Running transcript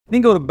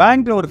நீங்கள் ஒரு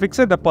பேங்க்கில் ஒரு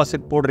ஃபிக்ஸட்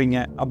டெபாசிட் போடுறீங்க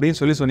அப்படின்னு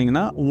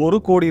சொன்னீங்கன்னா ₹1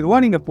 கோடி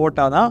நீங்கள்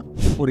போட்டால் தான்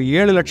ஒரு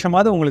 7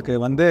 லட்சமாவது உங்களுக்கு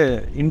வந்து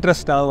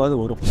இன்ட்ரெஸ்டாவது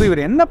வரும். ஸோ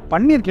இவர் என்ன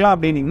பண்ணியிருக்கலாம்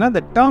அப்படின்னீங்கன்னா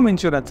இந்த டேர்ம்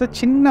இன்சூரன்ஸை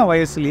சின்ன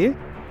வயசுலேயே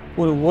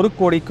ஒரு 1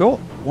 கோடிக்கோ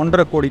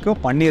 1.5 கோடிக்கோ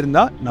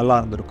பண்ணியிருந்தா நல்லா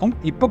இருந்திருக்கும்.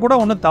 இப்போ கூட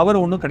ஒன்றும்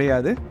தவறு ஒன்றும்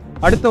கிடையாது.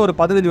 அடுத்த ஒரு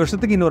 15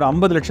 வருஷத்துக்கு இன்னொரு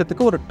 50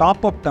 லட்சத்துக்கு ஒரு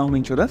டாப் அப் டேர்ம்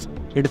இன்சூரன்ஸ்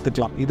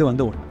எடுத்துக்கலாம். இது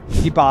வந்து ஒன்று.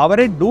 இப்போ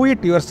அவரே டூ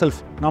இட் யுவர்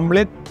செல்ஃப்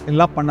நம்மளே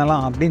எல்லாம்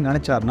பண்ணலாம் அப்படின்னு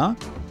நினச்சார்னா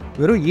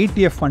வெறும்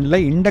ETF ஃபண்டில்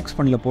இண்டெக்ஸ்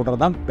ஃபண்டில் போடுறது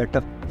தான்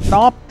பெட்டர்.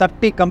 டாப்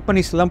 30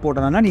 கம்பெனிஸ்லாம்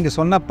போடுறதுனா நீங்கள்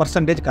சொன்ன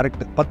பர்சன்டேஜ்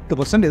கரெக்ட்,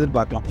 10%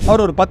 எதிர்பார்க்கலாம்.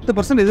 அவர் ஒரு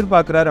 10%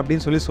 எதிர்பார்க்குறாரு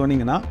அப்படின்னு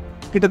சொன்னீங்கன்னா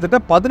கிட்டத்தட்ட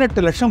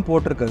 18 லட்சம்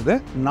போட்டிருக்கிறது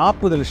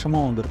 40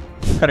 லட்சமாக வந்துடும்.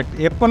 கரெக்ட்.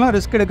 எப்போல்லாம்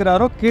ரிஸ்க்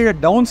எடுக்கிறாரோ கீழே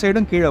டவுன்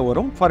சைடும் கீழே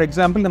வரும். ஃபார்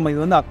எக்ஸாம்பிள் நம்ம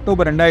இது வந்து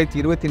அக்டோபர்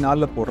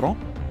 2024 போடுறோம்.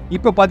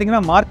 இப்போ பார்த்தீங்கன்னா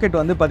மார்க்கெட்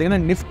வந்து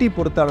பார்த்தீங்கன்னா நிஃப்டி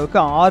பொறுத்த அளவுக்கு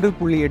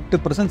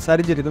 6.8%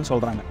 சரிஞ்சிருக்குன்னு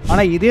சொல்கிறாங்க.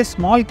 ஆனால் இதே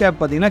ஸ்மால் கேப்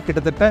பார்த்தீங்கன்னா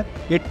கிட்டத்தட்ட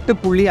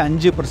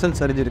 8.5%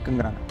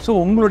 சரிஞ்சிருக்குங்கிறாங்க. ஸோ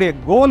உங்களுடைய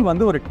கோல்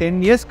வந்து ஒரு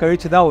 10 இயர்ஸ்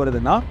கழிச்சு தான்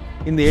வருதுன்னா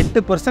இந்த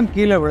 8%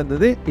 கீழே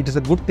விழுந்தது it is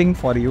a good thing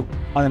for you.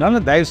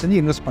 அதனால தயவு செஞ்சு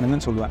இன்வெஸ்ட்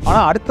பண்ணுங்கன்னு சொல்லுவேன்.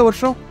 ஆனால் அடுத்த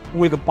வருஷம்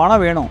உங்களுக்கு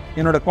பணம் வேணும்,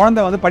 என்னோட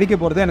குழந்தை வந்து படிக்க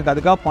போகிறது, எனக்கு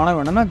அதுக்காக பணம்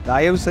வேணும்னா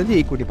தயவு செஞ்சு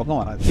ஈக்விட்டி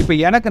பக்கம் வராது. இப்போ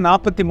எனக்கு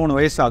 43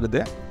 வயசு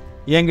ஆகுது,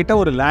 என்கிட்ட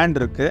ஒரு லேண்ட்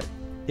இருக்குது,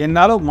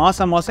 என்னால்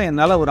மாதம்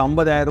என்னால் ஒரு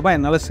 50,000 ரூபாய்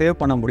என்னால் சேவ்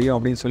பண்ண முடியும்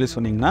அப்படின்னு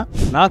சொன்னீங்கன்னா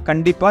நான்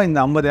கண்டிப்பாக இந்த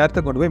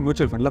 50,000 கொண்டு போய்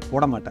மியூச்சுவல் ஃபண்டில்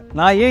போட மாட்டேன்.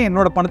 நான் ஏன்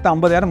என்னோட பணத்தை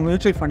 50,000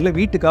 மியூச்சுவல் ஃபண்டில்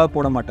வீட்டுக்காக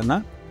போட மாட்டேன்னா?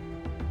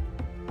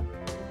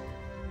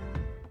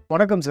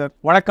 வணக்கம் சார்.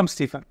 வணக்கம்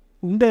ஸ்டீஃபன்.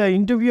 இந்த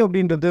இன்டர்வியூ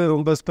அப்படின்றது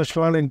ரொம்ப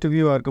ஸ்பெஷலான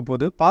இன்டர்வியூவாக இருக்க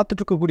போது பார்த்துட்டு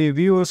இருக்கக்கூடிய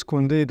வியூவர்ஸ்க்கு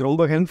வந்து இது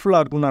ரொம்ப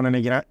ஹெல்ப்ஃபுல்லாக இருக்கும்னு நான்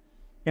நினைக்கிறேன்.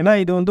 ஏன்னா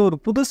இது வந்து ஒரு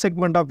புது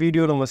செக்மெண்ட் ஆஃப்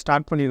வீடியோ நம்ம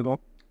ஸ்டார்ட்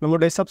பண்ணியிருக்கோம்.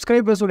 நம்மளுடைய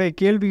சப்ஸ்கிரைபர்ஸுடைய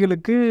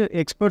கேள்விகளுக்கு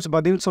எக்ஸ்பர்ட்ஸ்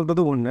பதில்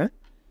சொல்கிறது ஒன்று.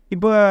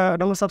 இப்போ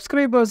நம்ம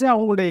சப்ஸ்கிரைபர்ஸே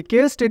அவங்களுடைய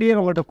கேஸ் ஸ்டடியை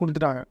நம்மகிட்ட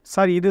கொடுத்துட்டாங்க.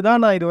 சார் இதுதான்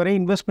நான் இதுவரை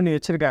இன்வெஸ்ட் பண்ணி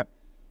வச்சுருக்கேன்,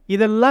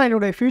 இதெல்லாம்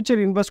என்னுடைய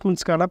ஃப்யூச்சர்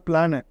இன்வெஸ்ட்மெண்ட்ஸ்க்கான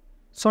பிளானு.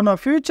 ஸோ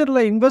நான்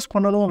ஃப்யூச்சரில் இன்வெஸ்ட்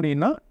பண்ணணும்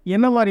அப்படின்னா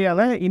என்ன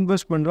மாதிரியான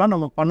இன்வெஸ்ட்மெண்ட்லாம்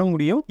நம்ம பண்ண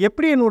முடியும்,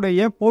 எப்படி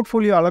என்னுடைய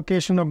போர்ட்ஃபோலியோ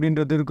அலோகேஷன்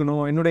அப்படின்றது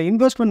இருக்கணும், என்னுடைய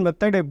இன்வெஸ்ட்மெண்ட்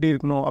மெத்தட் எப்படி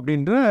இருக்கணும்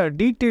அப்படின்ற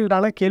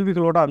டீட்டெயில்டான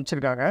கேள்விகளோடு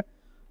அனுப்பிச்சிருக்காங்க.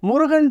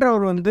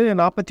 முருகன்றவர் வந்து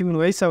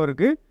 43 வயசு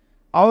அவருக்கு.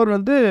 அவர்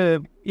வந்து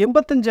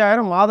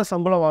 85,000 மாத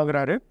சம்பளம்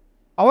வாங்குறாரு.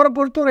 அவரை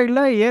பொறுத்தவரையில்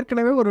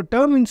ஏற்கனவே ஒரு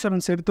டேர்ம்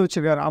இன்சூரன்ஸ் எடுத்து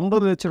வச்சுருக்காரு.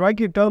 50 லட்ச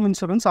ரூபாய்க்கு டேர்ம்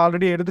இன்சூரன்ஸ்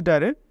ஆல்ரெடி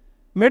எடுத்துட்டாரு.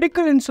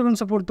 மெடிக்கல்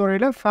இன்சூரன்ஸை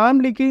பொறுத்தவரையில்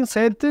ஃபேமிலிக்கும்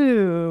சேர்த்து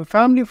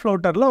ஃபேமிலி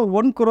ஃப்ளோட்டரில்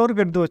 1 crore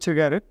எடுத்து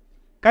வச்சுருக்காரு.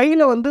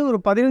 கையில் வந்து ஒரு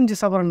 15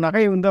 சவரன்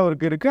நகை வந்து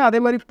அவருக்கு இருக்குது.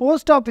 அதே மாதிரி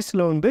போஸ்ட்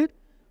ஆஃபீஸில் வந்து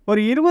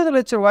ஒரு 20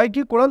 லட்ச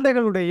ரூபாய்க்கு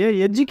குழந்தைகளுடைய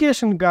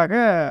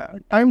எஜுகேஷனுக்காக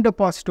டைம்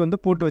டெபாசிட் வந்து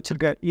போட்டு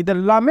வச்சுருக்காரு.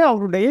 இதெல்லாமே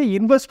அவருடைய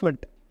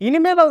இன்வெஸ்ட்மெண்ட்.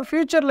 இனிமேல் அவர்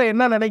ஃப்யூச்சரில்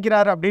என்ன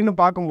நினைக்கிறாரு அப்படின்னு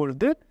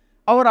பார்க்கும்பொழுது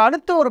அவர்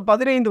அடுத்த ஒரு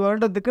 15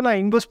 வருடத்துக்கு நான்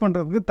இன்வெஸ்ட்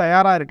பண்ணுறதுக்கு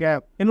தயாராக இருக்கேன்.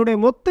 என்னுடைய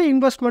மொத்த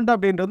இன்வெஸ்ட்மெண்ட்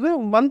அப்படின்றது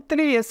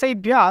மந்த்லி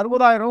எஸ்ஐபி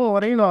 60,000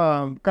 வரையும்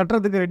நான்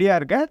கட்டுறதுக்கு ரெடியாக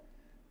இருக்கேன்.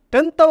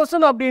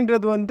 10,000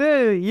 அப்படின்றது வந்து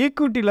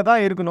ஈக்விட்டியில்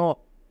தான் இருக்கணும்,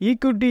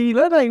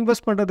 ஈக்விட்டியில் நான்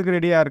இன்வெஸ்ட் பண்ணுறதுக்கு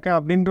ரெடியாக இருக்கேன்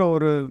அப்படின்ற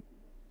ஒரு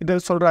இதை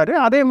சொல்கிறாரு.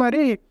 அதே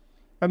மாதிரி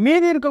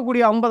மீதி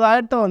இருக்கக்கூடிய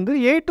 50,000 வந்து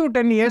 8 to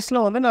 10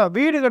 இயர்ஸில் வந்து நான்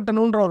வீடு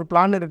கட்டணுன்ற ஒரு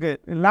பிளான் இருக்குது.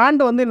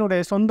 லேண்டு வந்து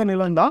என்னுடைய சொந்த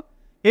நிலம் தான்.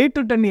 8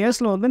 to 10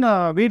 இயர்ஸில் வந்து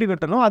நான் வீடு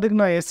கட்டணும், அதுக்கு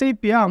நான்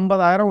எஸ்ஐபியாக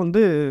 50,000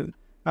 வந்து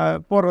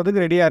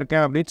போடுறதுக்கு ரெடியாக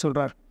இருக்கேன் அப்படின்னு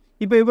சொல்கிறார்.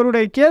 இப்போ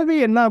இவருடைய கேள்வி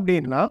என்ன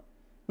அப்படின்னா,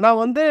 நான்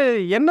வந்து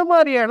என்ன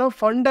மாதிரியான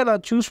ஃபண்டை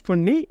நான் சூஸ்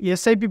பண்ணி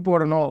எஸ்ஐபி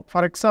போடணும்?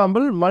 ஃபார்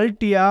எக்ஸாம்பிள்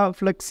மல்டியா,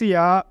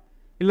 ஃப்ளெக்ஸியா,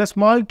 இல்லை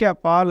ஸ்மால்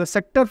கேப்பா, இல்லை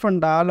செக்டர்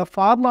ஃபண்டா, இல்லை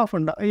ஃபார்மா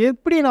ஃபண்டா,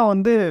 எப்படி நான்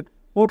வந்து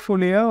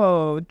போர்ட்ஃபோலியோ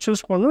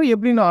சூஸ் பண்ணணும்,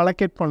 எப்படி நான்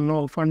அலோகேட்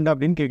பண்ணணும் ஃபண்ட்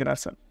அப்படின்னு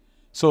கேட்குறார் சார்.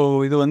 ஸோ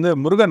இது வந்து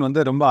முருகன்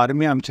வந்து ரொம்ப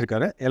அருமையாக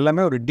அமைச்சிருக்காரு.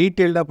 எல்லாமே ஒரு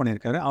டீட்டெயில்டாக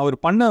பண்ணியிருக்காரு. அவர்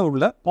பண்ண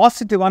உள்ள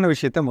பாசிட்டிவான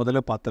விஷயத்தை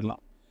முதல்ல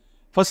பார்த்துடலாம்.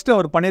 ஃபஸ்ட்டு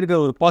அவர் பண்ணியிருக்கிற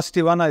ஒரு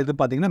பாசிட்டிவான இது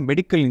பார்த்திங்கன்னா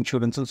மெடிக்கல்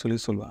இன்சூரன்ஸ்னு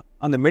சொல்லுவாங்க.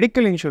 அந்த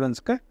மெடிக்கல்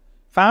இன்சூரன்ஸ்க்கு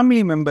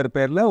ஃபேமிலி மெம்பர்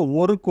பேரில்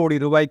 1 கோடி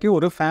ரூபாய்க்கு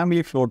ஒரு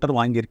ஃபேமிலி ஃப்ளோட்டர்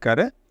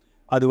வாங்கியிருக்காரு.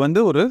 அது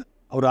வந்து ஒரு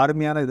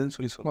அருமையான இதுன்னு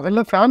சொல்லுவாங்க.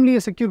 முதல்ல ஃபேமிலியை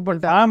செக்யூர்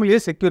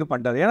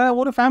பண்ணிட்டார். ஏன்னா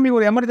ஒரு ஃபேமிலி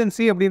ஒரு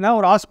எமர்ஜென்சி அப்படின்னா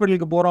ஒரு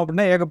ஹாஸ்பிட்டலுக்கு போகிறோம்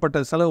அப்படின்னா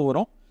ஏகப்பட்ட செலவு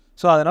வரும்.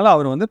 ஸோ அதனால்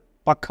அவர் வந்து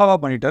பக்காவாக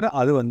பண்ணிட்டார்.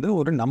 அது வந்து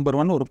ஒரு நம்பர்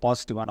 1 ஒரு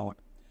பாசிட்டிவான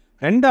ஒன்.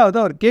 ரெண்டாவது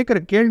அவர் கேட்குற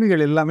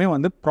கேள்விகள் எல்லாமே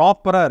வந்து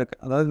ப்ராப்பராக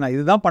இருக்குது. அதாவது நான்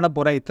இதுதான் பண்ண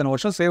போகிறேன், இத்தனை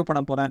வருஷம் சேவ்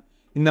பண்ண போகிறேன்,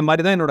 இந்த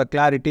மாதிரி தான் என்னோடய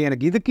கிளாரிட்டி,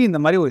 எனக்கு இதுக்கு இந்த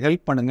மாதிரி ஒரு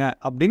ஹெல்ப் பண்ணுங்கள்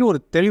அப்படின்னு ஒரு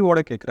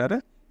தெளிவோடு கேட்குறாரு.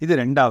 இது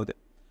ரெண்டாவது.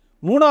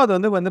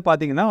 மூணாவது வந்து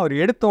பார்த்தீங்கன்னா அவர்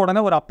எடுத்த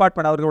உடனே ஒரு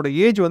அப்பார்ட்மெண்ட், அவர்களோட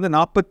ஏஜ் வந்து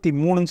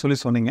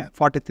 43ன்னு சொன்னீங்க,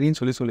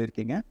 43ன்னு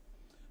சொல்லியிருக்கீங்க.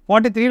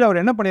 43ல்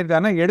அவர் என்ன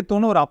பண்ணியிருக்காருன்னா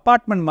எடுத்தோன்னே ஒரு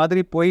அப்பார்ட்மெண்ட்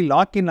மாதிரி போய்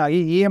லாக்இன்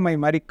ஆகி இஎம்ஐ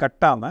மாதிரி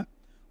கட்டாமல்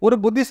ஒரு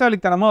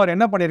புத்திசாலித்தனமாக அவர்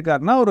என்ன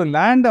பண்ணியிருக்காருன்னா ஒரு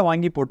லேண்டை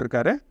வாங்கி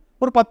போட்டிருக்காரு.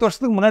 ஒரு 10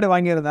 வருஷத்துக்கு முன்னாடி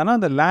வாங்கியிருந்தானா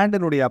அந்த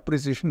லேண்டினுடைய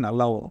அப்ரிசியேஷன்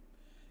நல்லா வரும்.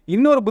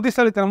 இன்னொரு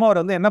புத்திசாலித்தனமாக அவர்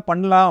வந்து என்ன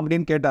பண்ணலாம்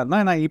அப்படின்னு கேட்டார்னா,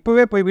 நான்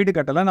இப்போவே போய் வீடு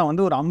கட்டலை, நான்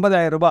வந்து ஒரு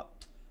 50,000 ரூபாய்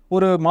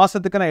ஒரு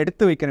மாதத்துக்கு நான்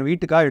எடுத்து வைக்கிறேன்,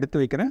 வீட்டுக்காக எடுத்து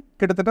வைக்கிறேன்.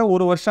 கிட்டத்தட்ட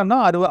ஒரு வருஷம்னா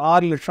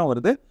 6 லட்சம்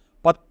வருது.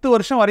 10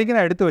 வருஷம் வரைக்கும்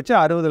நான் எடுத்து வச்சு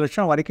 60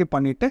 லட்சம் வரைக்கும்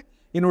பண்ணிவிட்டு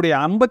என்னுடைய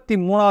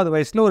 53வது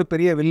வயசில் ஒரு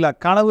பெரிய வில்லா,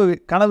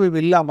 கனவு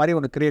வில்லா மாதிரி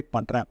ஒன்று கிரியேட்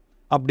பண்ணுறேன்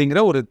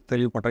அப்படிங்கிற ஒரு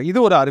தெளிவு பண்ணுறேன்.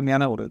 இது ஒரு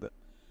அருமையான ஒரு இது.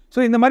 ஸோ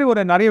இந்த மாதிரி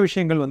ஒரு நிறைய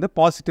விஷயங்கள் வந்து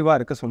பாசிட்டிவாக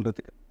இருக்க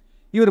சொல்கிறதுக்கு.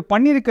 இவர்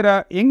பண்ணியிருக்கிற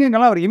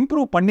எங்கெங்கெல்லாம் அவர்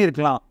இம்ப்ரூவ்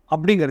பண்ணியிருக்கலாம்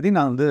அப்படிங்கிறதையும்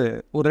நான் வந்து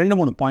ஒரு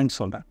 2-3 பாயிண்ட்ஸ்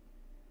சொல்கிறேன்.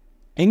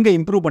 எங்கே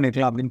இம்ப்ரூவ்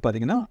பண்ணியிருக்கலாம் அப்படின்னு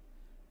பார்த்தீங்கன்னா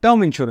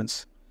டேர்ம் இன்சூரன்ஸ்.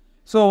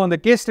 ஸோ அந்த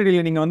கேஸ்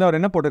ஸ்டடியில் நீங்கள் வந்து அவர்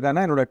என்ன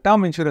போட்டிருக்காருன்னா என்னோட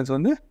டேர்ம் இன்சூரன்ஸ்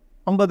வந்து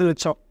 50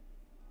 லட்சம்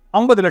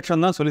 50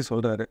 லட்சம் தான் சொல்லி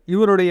சொல்கிறாரு.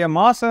 இவருடைய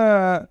மாத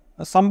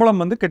சம்பளம்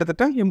வந்து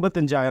கிட்டத்தட்ட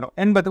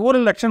 85,000 1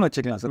 லட்சம்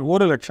வச்சுக்கலாம் சார்.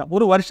 1 லட்சம்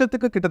ஒரு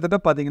வருஷத்துக்கு கிட்டத்தட்ட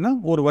பார்த்தீங்கன்னா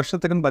ஒரு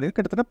வருஷத்துக்குன்னு பார்த்தீங்கன்னா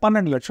கிட்டத்தட்ட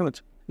 12 லட்சம்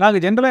வச்சு.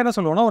 நாங்கள் ஜென்ரலாக என்ன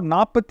சொல்லுவோம்னா ஒரு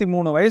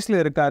 43 வயசில்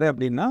இருக்காரு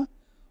அப்படின்னா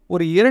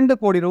ஒரு 2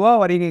 கோடி ரூபா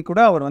வரைக்கும் கூட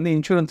அவர் வந்து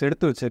இன்சூரன்ஸ்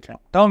எடுத்து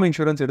வச்சிருக்கலாம், டேர்ம்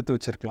இன்சூரன்ஸ் எடுத்து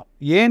வச்சிருக்கலாம்.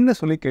 ஏன்னு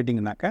சொல்லி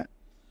கேட்டிங்கனாக்க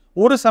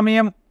ஒரு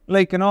சமயம்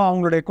லைக்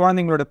அவங்களுடைய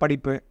குழந்தைங்களோட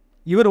படிப்பு,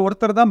 இவர்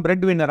ஒருத்தர் தான்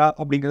பிரெட் வின்னரா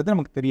அப்படிங்கிறது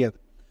நமக்கு தெரியாது,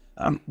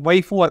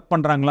 ஒய்ஃபும் ஒர்க்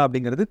பண்ணுறாங்களா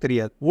அப்படிங்கிறது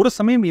தெரியாது. ஒரு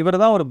சமயம்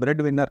இவர் தான் ஒரு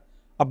பிரெட் வின்னர்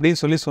அப்படின்னு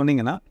சொல்லி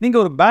சொன்னீங்கன்னா,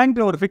 நீங்கள் ஒரு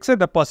பேங்க்கில் ஒரு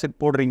ஃபிக்ஸட் டெபாசிட்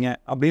போடுறீங்க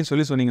அப்படின்னு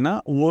சொல்லி சொன்னீங்கன்னா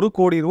 1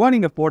 கோடி ரூபா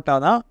நீங்கள்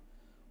போட்டால் தான்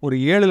ஒரு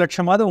 7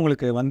 லட்சமாவது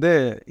உங்களுக்கு வந்து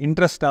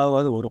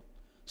இன்ட்ரெஸ்டாவது வரும்.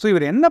 ஸோ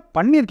இவர் என்ன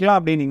பண்ணியிருக்கலாம்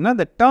அப்படின்னிங்கன்னா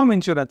இந்த டேர்ம்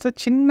இன்சூரன்ஸை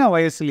சின்ன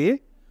வயசுலேயே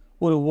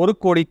ஒரு 1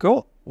 கோடிக்கோ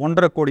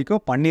 1.5 கோடிக்கோ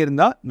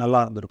பண்ணியிருந்தால் நல்லா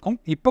இருந்திருக்கும்.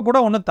 இப்போ கூட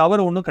ஒன்றும்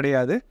தவறு ஒன்றும்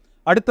கிடையாது.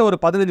 அடுத்த ஒரு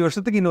 15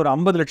 வருஷத்துக்கு இன்னொரு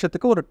 50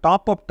 லட்சத்துக்கு ஒரு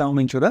டாப் அப்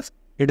டேர்ம் இன்சூரன்ஸ்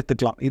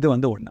எடுத்துக்கலாம். இது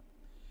வந்து ஒன்று.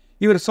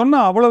 இவர் சொன்ன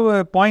அவ்வளவு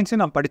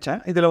பாயிண்ட்ஸையும் நான் படித்தேன்.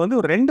 இதில் வந்து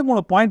ஒரு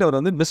 2-3 பாயிண்ட் அவர்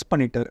வந்து மிஸ்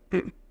பண்ணிட்டார்.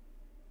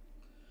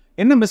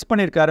 என்ன மிஸ்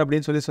பண்ணியிருக்காரு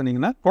அப்படின்னு சொல்லி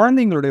சொன்னீங்கன்னா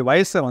குழந்தைங்களுடைய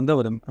வயசை வந்து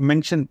அவர்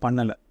மென்ஷன்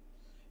பண்ணலை.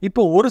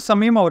 இப்போ ஒரு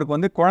சமயம் அவருக்கு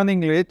வந்து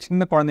குழந்தைங்களே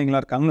சின்ன குழந்தைங்களா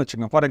இருக்காங்கன்னு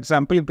வச்சுக்கோங்க. ஃபார்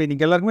எக்ஸாம்பிள் இப்போ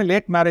இன்றைக்கி எல்லாருக்குமே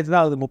லேட் மேரேஜ் தான்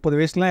ஆகுது. 30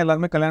 வயசுலாம்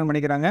எல்லாருமே கல்யாணம்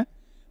பண்ணிக்கிறாங்க.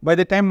 பை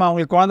த டைம்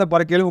அவங்களுக்கு குழந்தை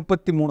பிறக்கையில்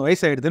 33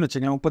 வயசு ஆகிடுதுன்னு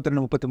வச்சுக்கோங்க.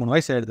 32-33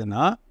 வயசு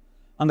ஆகிடுதுன்னா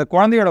அந்த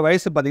குழந்தையோட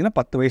வயசு பார்த்திங்கன்னா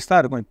 10 வயசு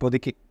தான் இருக்கும்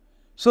இப்போதைக்கு.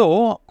 ஸோ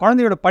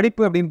குழந்தையோட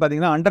படிப்பு அப்படின்னு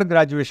பார்த்தீங்கன்னா அண்டர்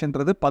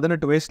கிராஜுவேஷன்றது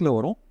 18 வயசில்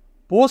வரும்.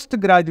 போஸ்ட்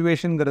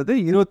கிராஜுவேஷனுங்கிறது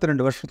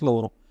 22 வருஷத்தில்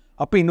வரும்.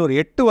 அப்போ இன்னொரு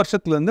 8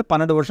 வருஷத்துலேருந்து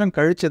 12 வருஷம்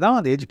கழித்து தான்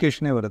அந்த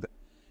எஜுகேஷனே வருது.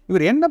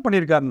 இவர் என்ன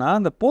பண்ணியிருக்காருன்னா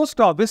அந்த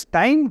போஸ்ட் ஆஃபீஸ்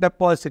டைம்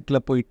டெபாசிட்டில்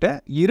போயிட்டு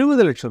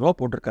 20 லட்ச ரூபா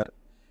போட்டிருக்காரு.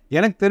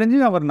 எனக்கு தெரிஞ்சு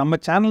அவர் நம்ம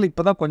சேனல்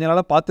இப்போ தான் கொஞ்ச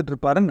நாளாக பார்த்துட்டு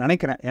இருப்பாருன்னு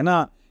நினைக்கிறேன். ஏன்னா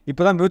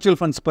இப்போ தான் மியூச்சுவல்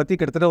ஃபண்ட்ஸ் பற்றி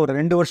கிட்டத்தட்ட ஒரு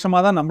 2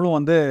 வருஷமாக தான் நம்மளும்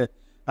வந்து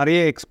நிறைய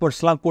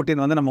எக்ஸ்பர்ட்ஸ்லாம்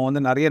கூட்டின்னு வந்து நம்ம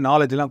வந்து நிறைய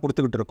நாலேஜ்லாம்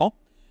கொடுத்துக்கிட்டு இருக்கோம்.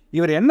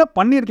 இவர் என்ன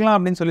பண்ணியிருக்கலாம்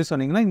அப்படின்னு சொல்லி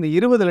சொன்னீங்கன்னா இந்த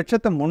 20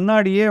 லட்சத்தை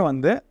முன்னாடியே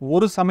வந்து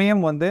ஒரு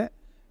சமயம் வந்து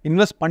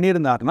இன்வெஸ்ட்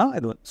பண்ணியிருந்தாருன்னா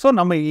இது. ஸோ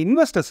நம்ம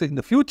இன்வெஸ்டர்ஸ்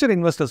இந்த ஃப்யூச்சர்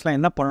இன்வெஸ்டர்ஸ்லாம்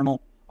என்ன பண்ணணும்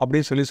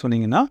அப்படின்னு சொல்லி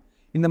சொன்னீங்கன்னா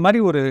இந்த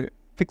மாதிரி ஒரு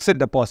ஃபிக்ஸட்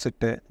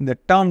டெபாசிட்டு, இந்த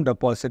டேர்ம்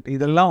டெபாசிட்,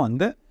 இதெல்லாம்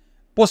வந்து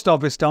போஸ்ட்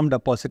ஆஃபீஸ் டேர்ம்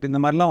டெபாசிட், இந்த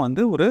மாதிரிலாம்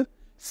வந்து ஒரு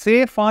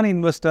சேஃபான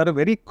இன்வெஸ்டர்,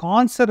 வெரி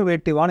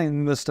கான்சர்வேட்டிவான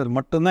இன்வெஸ்டர்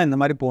மட்டும்தான் இந்த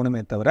மாதிரி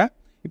போகணுமே தவிர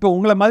இப்போ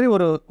உங்களை மாதிரி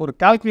ஒரு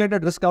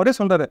கால்குலேட்டட் ரிஸ்க் அவரே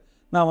சொல்கிறாரு.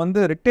 நான் வந்து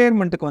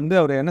ரிட்டையர்மெண்ட்டுக்கு வந்து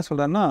அவர் என்ன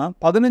சொல்கிறாருன்னா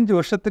 15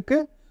 வருஷத்துக்கு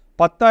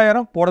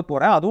 10,000 போட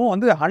போகிறேன், அதுவும்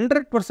வந்து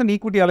 100%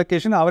 ஈக்விட்டி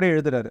அலோகேஷன் அவரே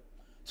எழுதுறாரு.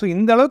 ஸோ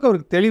இந்த அளவுக்கு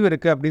அவருக்கு தெளிவு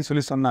இருக்குது அப்படின்னு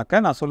சொல்லி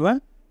சொன்னாக்க நான் சொல்லுவேன்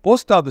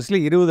போஸ்ட்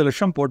ஆஃபீஸில் 20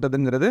 லட்சம்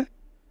போட்டதுங்கிறது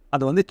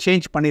அதை வந்து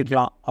சேஞ்ச்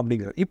பண்ணியிருக்கலாம்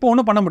அப்படிங்கிறது. இப்போ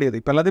ஒன்றும் பண்ண முடியாது,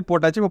 இப்போ எல்லாத்தையும்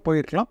போட்டாச்சு, இப்போ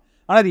போயிருக்கலாம்.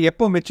 ஆனால் அது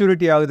எப்போ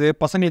மெச்சூரிட்டி ஆகுது,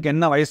 பசங்களுக்கு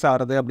என்ன வயசு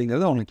ஆகுது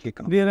அப்படிங்கிறது அவங்களுக்கு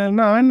கேட்கணும். இது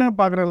நான் என்ன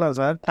பார்க்குறேன்ல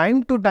சார், டைம்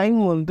டு டைம்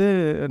வந்து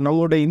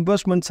நம்மளோட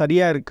இன்வெஸ்ட்மெண்ட்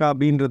சரியாக இருக்கா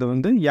அப்படின்றது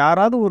வந்து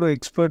யாராவது ஒரு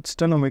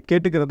எக்ஸ்பர்ட்ஸ்கிட்ட நம்ம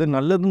கேட்டுக்கிறது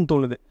நல்லதுன்னு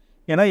தோணுது.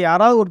 ஏன்னா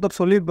யாராவது ஒருத்தர்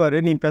சொல்லியிருப்பாரு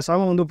நீ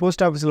பேசாமல் வந்து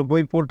போஸ்ட் ஆஃபீஸில்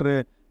போய் போட்டுரு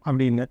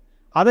அப்படின்னு.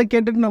 அதை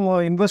கேட்டுட்டு நம்ம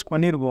இன்வெஸ்ட்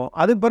பண்ணியிருப்போம்.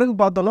 அது பிறகு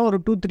பார்த்தோன்னா ஒரு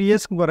 2-3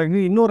 இயர்ஸ்க்கு பிறகு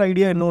இன்னொரு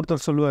ஐடியா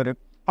இன்னொருத்தர் சொல்லுவார்.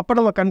 அப்போ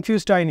நம்ம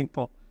கன்ஃபியூஸ்டாகி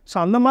நிற்போம். ஸோ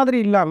அந்த மாதிரி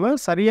இல்லாமல்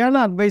சரியான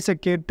அட்வைஸை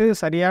கேட்டு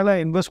சரியான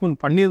இன்வெஸ்ட்மெண்ட்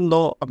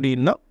பண்ணியிருந்தோம்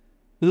அப்படின்னா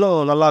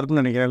இன்னும்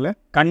நல்லாயிருக்குன்னு நினைக்கிறேன்ல.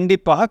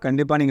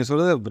 கண்டிப்பாக நீங்கள்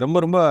சொல்கிறது ரொம்ப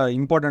ரொம்ப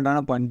இம்பார்ட்டண்ட்டான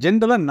பாயிண்ட்.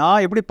 ஜென்ரலாக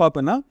நான் எப்படி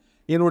பார்ப்பேன்னா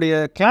என்னுடைய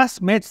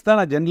கிளாஸ்மேட்ஸ் தான்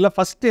நான் ஜென்ரலாக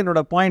ஃபஸ்ட்டு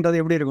என்னோடய பாயிண்ட் அது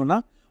எப்படி இருக்குன்னா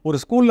ஒரு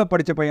ஸ்கூலில்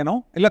படித்த பையனோ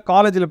இல்லை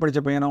காலேஜில்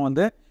படித்த பையனோ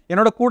வந்து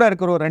என்னோட கூட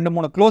இருக்கிற ஒரு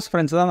 2-3 க்ளோஸ்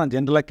ஃப்ரெண்ட்ஸ் தான் நான்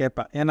ஜென்ரலாக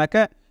கேட்பேன்.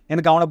 ஏன்னாக்கா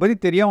எனக்கு அவனை பற்றி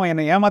தெரியும், அவன்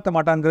என்னை ஏமாற்ற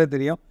மாட்டான்ங்கிறது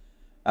தெரியும்.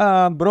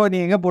 ப்ரோ நீ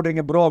எங்கே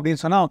போடுறீங்க ப்ரோ அப்படின்னு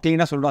சொன்னால் அவன்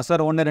க்ளீனாக சொல்கிறான்,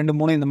 சார் 1 2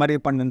 3 இந்த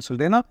மாதிரி பண்ணுன்னு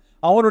சொல்லிட்டு. ஏன்னா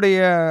அவருடைய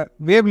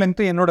வேவ்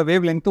லெங்க்த்து என்னோட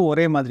வேவ் லெங்க்த்து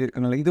ஒரே மாதிரி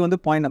இருக்கனால இது வந்து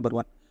பாயிண்ட் நம்பர்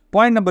 1.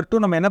 பாயிண்ட் நம்பர்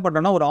 2, நம்ம என்ன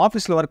பண்ணுறோன்னா ஒரு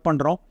ஆஃபீஸில் ஒர்க்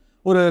பண்ணுறோம்,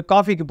 ஒரு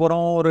காஃபிக்கு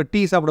போகிறோம், ஒரு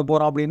டீ சாப்பிட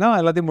போகிறோம் அப்படின்னா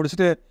எல்லாத்தையும்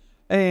முடிச்சுட்டு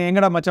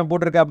எங்கடா மச்சான்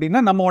போட்டிருக்க அப்படின்னா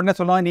நம்ம உடனே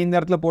சொல்லுவோம் நீ இந்த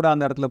இடத்துல போடு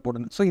அந்த இடத்துல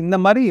போடுன்னு. ஸோ இந்த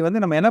மாதிரி வந்து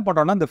நம்ம என்ன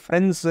பண்ணுறோன்னா இந்த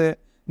ஃப்ரெண்ட்ஸு,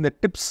 இந்த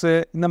டிப்ஸு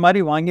இந்த மாதிரி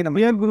வாங்கி நம்ம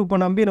பியர் குரூப்பை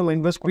நம்பி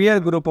நம்ம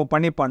பியர் குரூப்பை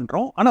பண்ணி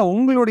பண்ணுறோம். ஆனால்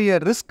உங்களுடைய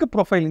ரிஸ்க்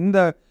ப்ரொஃபைல்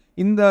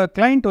இந்த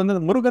கிளைண்ட் வந்து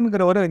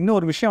முருகனுங்கிற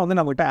இன்னொரு விஷயம் வந்து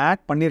நம்மகிட்ட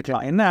ஆட்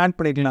பண்ணியிருக்கலாம். என்ன ஆட்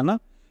பண்ணியிருக்கலாம்னா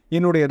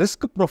என்னுடைய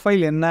ரிஸ்க்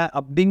ப்ரொஃபைல் என்ன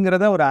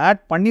அப்படிங்கிறத ஒரு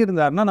ஆட்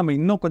பண்ணியிருந்தாருன்னா நம்ம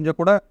இன்னும் கொஞ்சம்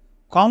கூட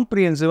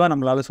காம்ப்ரிஹென்சிவாக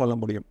நம்மளால் சொல்ல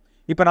முடியும்.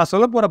 இப்போ நான்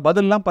சொல்ல போகிற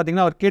பதிலெலாம்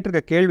பார்த்திங்கன்னா அவர்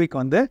கேட்டிருக்க கேள்விக்கு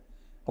வந்து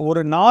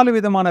ஒரு 4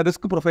 விதமான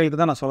ரிஸ்க் ப்ரொஃபைலுக்கு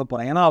தான் நான் சொல்ல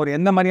போகிறேன். ஏன்னா அவர்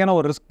எந்த மாதிரியான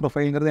ஒரு ரிஸ்க்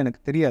ப்ரொஃபைலுங்கிறது எனக்கு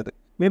தெரியாது.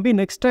 மேபி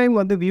நெக்ஸ்ட் டைம்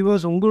வந்து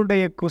வியூவர்ஸ்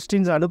உங்களுடைய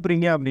கொஸ்டின்ஸ்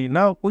அனுப்புகிறீங்க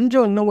அப்படின்னா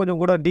இன்னும் கொஞ்சம்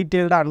கூட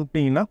டீட்டெயில்டாக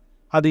அனுப்புனீங்கன்னா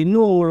அது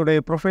இன்னும் உங்களுடைய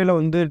ப்ரொஃபைலை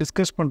வந்து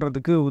டிஸ்கஸ்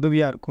பண்ணுறதுக்கு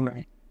உதவியாக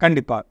இருக்கும்னு.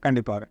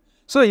 கண்டிப்பாக.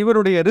 ஸோ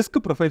இவருடைய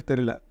ரிஸ்க் ப்ரொஃபைல்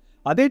தெரியல.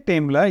 அதே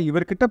டைமில்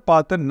இவர்கிட்ட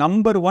பார்த்த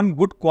நம்பர் 1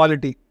 குட்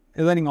குவாலிட்டி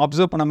ஏதாவது நீங்கள்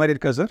அப்சர்வ் பண்ண மாதிரி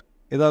இருக்கா சார்?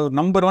 ஏதாவது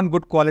நம்பர் 1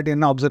 குட் குவாலிட்டி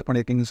என்ன அப்சர்வ்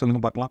பண்ணியிருக்கீங்கன்னு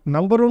சொல்லுங்கள் பார்க்கலாம்.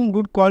 நம்பர் 1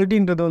 குட்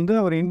குவாலிட்டின்றது வந்து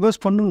அவர்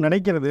இன்வெஸ்ட் பண்ணணும்னு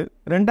நினைக்கிறது.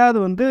 2வது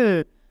வந்து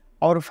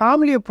அவர்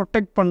ஃபேமிலியை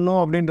ப்ரொடெக்ட் பண்ணணும்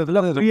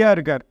அப்படின்றதுல ஃப்ரீயாக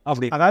இருக்கார்.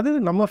 அதாவது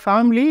நம்ம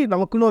ஃபேமிலி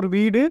நமக்குன்னு ஒரு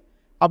வீடு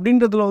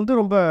அப்படின்றதுல வந்து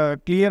ரொம்ப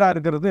கிளியராக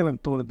இருக்கிறது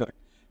எனக்கு தோணுது.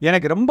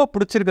 எனக்கு ரொம்ப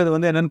பிடிச்சிருக்கிறது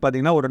வந்து என்னென்னு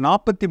பார்த்தீங்கன்னா, ஒரு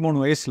 43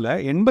 வயசில்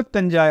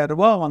 85,000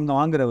 ரூபா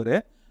வாங்குறவர்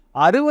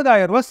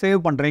 60,000 ரூபா சேவ்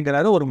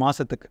பண்ணுறேங்கிறாரு ஒரு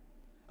மாதத்துக்கு.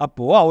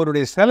 அப்போது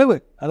அவருடைய செலவு,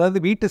 அதாவது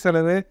வீட்டு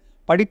செலவு,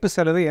 படிப்பு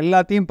செலவு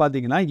எல்லாத்தையும்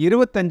பார்த்தீங்கன்னா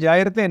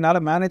 25,000 என்னால்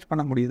மேனேஜ்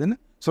பண்ண முடியுதுன்னு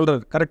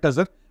சொல்கிறார். கரெக்டாக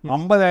சார்?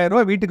 50,000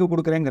 ரூபா வீட்டுக்கு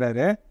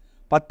கொடுக்குறேங்கிறாரு,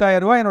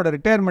 10,000 ரூபா என்னோட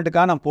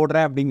ரிட்டையர்மெண்ட்டுக்காக நான்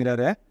போடுறேன்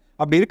அப்படிங்கிறாரு.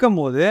 அப்படி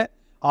இருக்கும்போது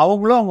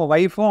அவங்களும் அவங்க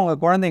ஒய்ஃபும் அவங்க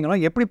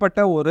குழந்தைங்களும் எப்படிப்பட்ட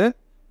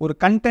ஒரு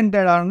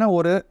கண்டென்டடான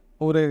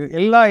ஒரு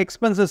எல்லா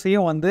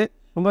எக்ஸ்பென்சஸையும் வந்து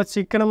ரொம்ப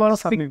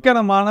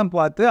சிக்கனமான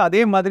பார்த்து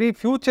அதே மாதிரி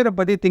ஃப்யூச்சரை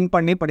பற்றி திங்க்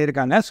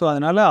பண்ணியிருக்காங்க. ஸோ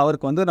அதனால்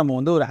அவருக்கு வந்து நம்ம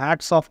வந்து ஒரு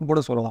ஹேட்ஸ் ஆஃப்னு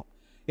கூட சொல்லலாம்.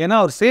 ஏன்னா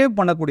அவர் சேவ்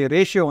பண்ணக்கூடிய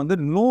ரேஷியோ வந்து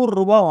 100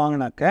 ரூபா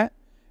வாங்கினாக்க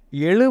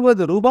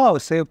 70 ரூபா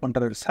அவர் சேவ்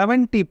பண்ணுறாரு.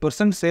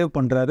 70% சேவ்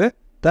பண்ணுறாரு,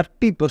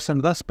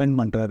 30% தான் ஸ்பெண்ட்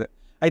பண்ணுறாரு.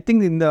 ஐ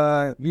திங்க்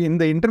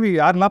இந்த இன்டர்வியூ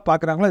யாரெல்லாம்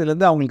பார்க்குறாங்களோ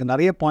இதுலேருந்து அவங்களுக்கு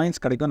நிறைய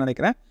பாயிண்ட்ஸ் கிடைக்கும்னு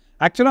நினைக்கிறேன்.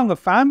 ஆக்சுவலாக அவங்க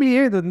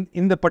ஃபேமிலியே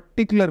இந்த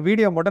பர்டிகுலர்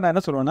வீடியோ மட்டும் நான்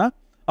என்ன சொல்லுவேன்னா,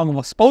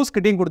 அவங்க ஸ்பௌஸ்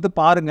கிட்டையும் கொடுத்து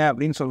பாருங்கள்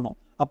அப்படின்னு சொல்லணும்.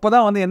 அப்போ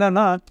தான் வந்து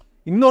என்னென்னா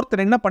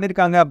இன்னொருத்தர் என்ன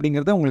பண்ணியிருக்காங்க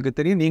அப்படிங்கிறத உங்களுக்கு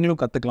தெரியும், நீங்களும்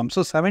கற்றுக்கலாம்.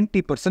 ஸோ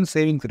 70%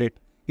 சேவிங்ஸ் ரேட்,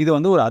 இது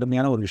வந்து ஒரு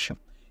அருமையான ஒரு விஷயம்.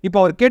 இப்போ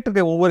அவர்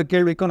கேட்டிருக்க ஒவ்வொரு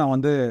கேள்விக்கும் நான்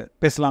வந்து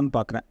பேசலாம்னு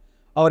பார்க்குறேன்.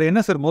 அவர் என்ன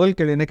சார் முதல்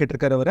கேள்வி என்ன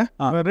கேட்டிருக்காரு?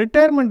 அவர்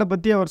ரிட்டையர்மெண்ட்டை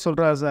பற்றி அவர்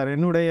சொல்கிறார். சார்,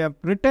 என்னுடைய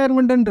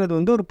ரிட்டையர்மெண்ட்டுன்றது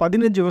வந்து ஒரு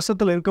 15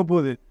 வருஷத்தில் இருக்க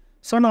போகுது.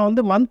 ஸோ நான்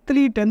வந்து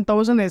மந்த்லி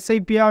 10,000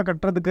 எஸ்ஐபியாக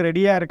கட்டுறதுக்கு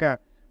ரெடியாக இருக்கேன்.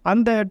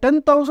 அந்த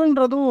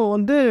 10,000ன்றதும்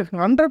வந்து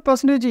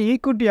 100%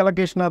 ஈக்விட்டி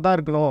அலோகேஷனாக தான்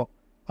இருக்கணும்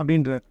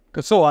அப்படின்றார்.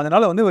 ஸோ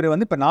அதனால் வந்து இவர்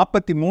வந்து இப்போ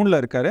 43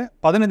 இருக்கார்.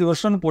 15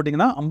 வருஷம்னு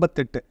போட்டிங்கன்னா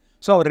 58.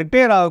 ஸோ அவர்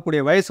ரிட்டையர்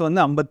ஆகக்கூடிய வயசு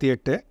வந்து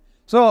 58.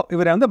 ஸோ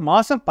இவர் வந்து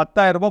மாதம்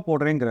 10,000 ரூபா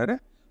போடுறேங்கிறாரு.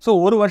 ஸோ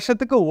ஒரு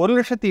வருஷத்துக்கு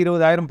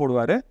 1,20,000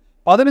 போடுவார்.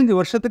 15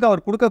 வருஷத்துக்கு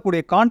அவர்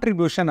கொடுக்கக்கூடிய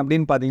கான்ட்ரிபியூஷன்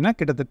அப்படின்னு பார்த்தீங்கன்னா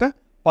கிட்டத்தட்ட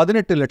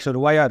 18 லட்சம்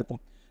ரூபாயாக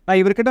இருக்கும். நான்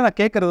இவர்கிட்ட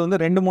கேட்குறது வந்து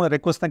 2-3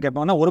 ரெக்வஸ்ட் தான்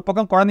கேட்பேன். ஒரு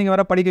பக்கம் குழந்தைங்க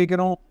வேறு படிக்க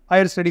வைக்கணும்,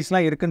 ஹையர்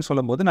ஸ்டடீஸ்லாம் இருக்குதுன்னு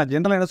சொல்லும்போது நான்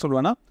ஜென்ரலாக என்ன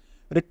சொல்லுவேன்னா,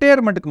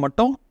 ரிட்டையர்மெண்ட்டுக்கு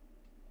மட்டும்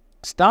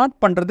ஸ்டார்ட்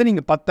பண்ணுறது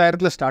நீங்கள்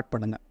 10,000 ஸ்டார்ட்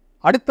பண்ணுங்கள்.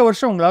 அடுத்த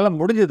வருஷம் உங்களால்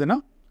முடிஞ்சதுன்னா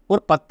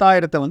ஒரு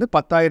 10,000 வந்து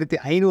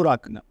 10,500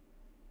 ஆக்குங்க.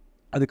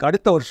 அதுக்கு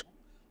அடுத்த வருஷம்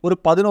ஒரு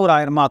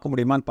 11,000 ஆக்க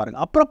முடியுமான்னு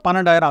பாருங்கள். அப்புறம்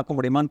 12,000 ஆக்க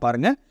முடியுமான்னு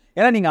பாருங்கள்.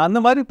 ஏன்னா நீங்கள் அந்த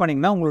மாதிரி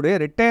பண்ணிங்கன்னா உங்களுடைய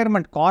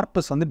ரிட்டையர்மெண்ட்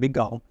கார்பஸ் வந்து பிக்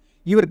ஆகும்.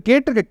 இவர்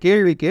கேட்டிருக்க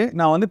கேள்விக்கு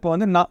நான் வந்து இப்போ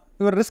வந்து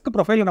இவர் ரிஸ்க்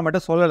ப்ரொஃபைல்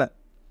நம்மகிட்ட சொல்லலை.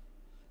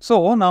 ஸோ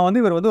நான் வந்து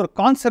இவர் வந்து ஒரு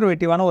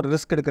கான்சர்வேட்டிவான ஒரு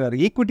ரிஸ்க் எடுக்கிறாரு.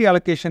 ஈக்விட்டி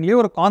அலோகேஷன்லேயே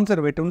ஒரு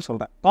கான்சர்வேட்டிவ்னு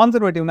சொல்கிறேன்.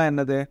 கான்சர்வேட்டிவ்னா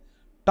என்னது?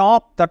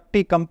 டாப்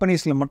 30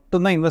 கம்பெனிஸில்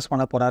மட்டும்தான் இன்வெஸ்ட்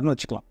பண்ண போகிறாருன்னு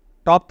வச்சுக்கலாம்.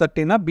 டாப்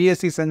 30னா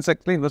பிஎஸ்சி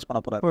சென்செக்ஸில் இன்வெஸ்ட் பண்ண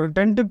போகிறார். ஒரு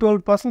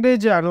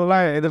 10-12%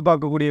 அனுவலாக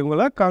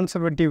எதிர்பார்க்கக்கூடியவங்கள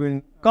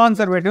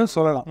கான்சர்வேட்டிவ்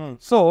சொல்லலாம்.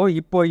 ஸோ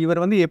இப்போ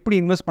இவர் வந்து எப்படி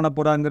இன்வெஸ்ட் பண்ண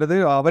போகிறாங்கிறது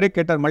அவரே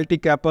கேட்டார். மல்டி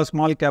கேப்பா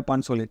ஸ்மால்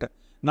கேப்பான்னு சொல்லிட்டு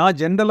நான்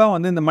ஜென்ரலாக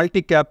வந்து இந்த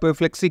multi gap,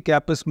 flexi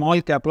gap, small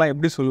கேப்லாம்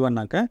எப்படி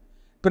சொல்லுவேன்னாக்க,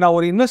 இப்போ நான்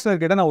ஒரு இன்வெஸ்டர்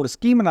கிட்ட நான் ஒரு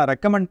ஸ்கீமை நான்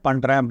ரெக்கமெண்ட்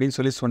பண்ணுறேன் அப்படின்னு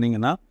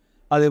சொன்னீங்கன்னா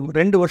அது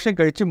 2 வருஷம்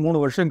கழித்து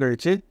 3 வருஷம்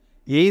கழித்து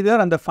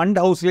எய்தர் அந்த ஃபண்ட்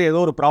ஹவுஸ்லேயே ஏதோ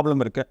ஒரு ப்ராப்ளம்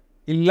இருக்குது,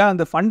 இல்லை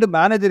அந்த ஃபண்டு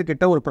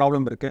மேனேஜர்கிட்ட ஒரு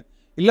ப்ராப்ளம் இருக்குது,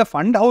 இல்லை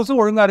ஃபண்ட் ஹவுஸும்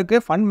ஒழுங்காக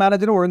இருக்குது, ஃபண்ட்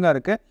மேனேஜரும் ஒழுங்காக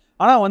இருக்குது,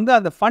 ஆனால் வந்து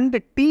அந்த ஃபண்டு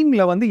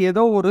டீமில் வந்து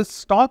ஏதோ ஒரு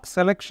ஸ்டாக்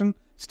செலெக்ஷன்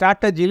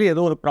ஸ்ட்ராட்டஜியில்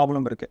ஏதோ ஒரு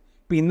ப்ராப்ளம் இருக்குது.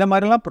 இப்போ இந்த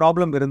மாதிரிலாம்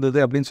ப்ராப்ளம் இருந்தது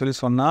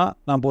அப்படின்னு சொன்னால்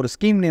நான் இப்போ ஒரு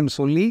ஸ்கீம் நேம்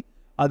சொல்லி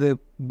அது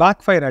பேக்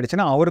ஃபயர்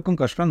ஆகிடுச்சுன்னா அவருக்கும்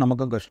கஷ்டம்,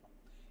 நமக்கும் கஷ்டம்.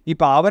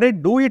 இப்போ அவரே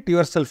டூ இட்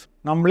யுவர் செல்ஃப்,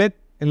 நம்மளே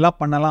எல்லாம்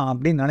பண்ணலாம்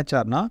அப்படின்னு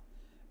நினச்சார்னா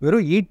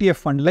வெறும் ETF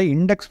ஃபண்டில்,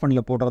 இண்டெக்ஸ்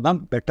ஃபண்டில் போடுறது தான்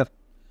பெட்டர்.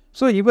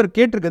 ஸோ இவர்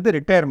கேட்டிருக்கிறது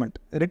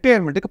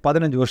ரிட்டையர்மெண்ட்டுக்கு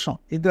 15 வருஷம்.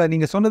 இது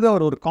நீங்கள் சொன்னது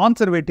அவர் ஒரு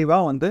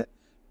கான்சர்வேட்டிவாக வந்து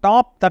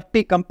டாப்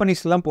 30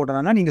 கம்பெனிஸ்லாம்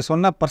போடுறாங்கன்னா நீங்கள்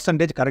சொன்ன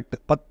பர்சன்டேஜ் கரெக்ட்.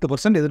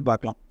 10%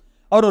 எதிர்பார்க்கலாம்.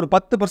 அவர் ஒரு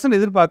 10%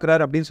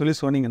 எதிர்பார்க்குறாரு அப்படின்னு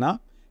சொன்னீங்கன்னா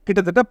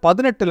கிட்டத்தட்ட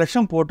 18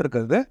 லட்சம்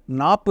போட்டிருக்கிறது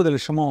 40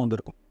 லட்சமாக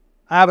வந்திருக்கும்.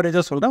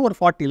 ஆவரேஜாக சொல்கிறேன், ஒரு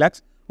 40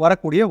 lakhs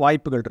வரக்கூடிய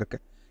வாய்ப்புகள்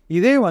இருக்குது.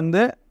 இதே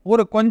வந்து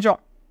ஒரு கொஞ்சம்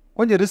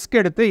ரிஸ்க்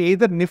எடுத்து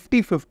எய்தர் நிஃப்டி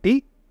 50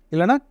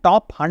 இல்லைனா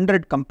டாப்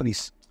 100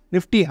 கம்பெனிஸ்,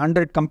 நிஃப்டி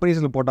 100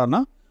 கம்பெனிஸில் போட்டார்னா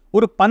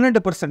ஒரு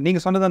 12%,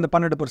 நீங்கள் சொன்னது அந்த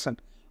 12%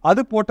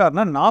 அது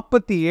போட்டார்னா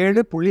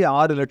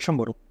 47.6 லட்சம்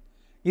வரும்.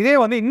 இதே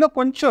வந்து இன்னும்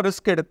கொஞ்சம்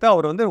ரிஸ்க் எடுத்து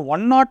அவர் வந்து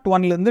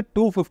 101லேருந்து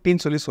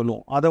 250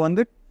 சொல்லுவோம். அதை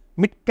வந்து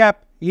மிட்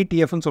கேப்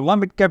ETFன்னு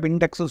சொல்லலாம், மிட் கேப்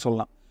இண்டெக்ஸ்ன்னு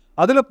சொல்லலாம்.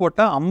 அதில்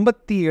போட்டால்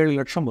 57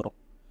 லட்சம் வரும்.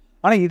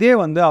 ஆனால் இதே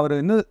வந்து அவர்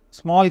இன்னும்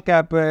ஸ்மால்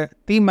கேப்பு,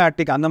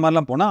 தீமேட்டிக் அந்த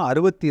மாதிரிலாம் போனால்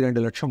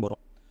 62 லட்சம்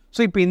வரும்.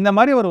 ஸோ இப்போ இந்த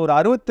மாதிரி ஒரு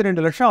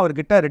 62 லட்சம்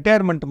அவர்கிட்ட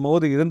ரிட்டையர்மெண்ட்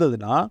போது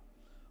இருந்ததுன்னா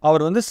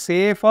அவர் வந்து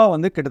சேஃபாக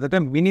வந்து கிட்டத்தட்ட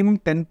மினிமம்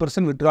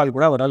 10% விட்ரால்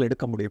கூட அவரால்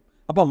எடுக்க முடியும்.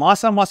 அப்போ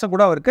மாதம்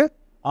கூட அவருக்கு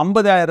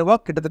 50,000 ரூபா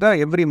கிட்டத்தட்ட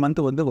எவ்ரி மந்த்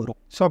வந்து வரும்.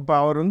 ஸோ அப்போ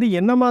அவர் வந்து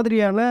என்ன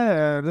மாதிரியான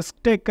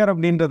ரிஸ்க் டேக்கர்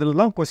அப்படின்றதுல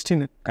தான்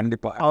கொஸ்டின்.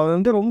 கண்டிப்பாக அவர்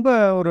வந்து ரொம்ப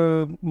ஒரு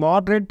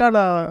மாட்ரேட்டாக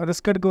நான்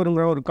ரிஸ்க் எடுக்க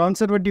வருங்கிற ஒரு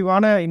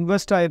கான்சர்வேட்டிவான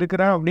இன்வெஸ்டாக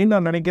இருக்கிறேன் அப்படின்னு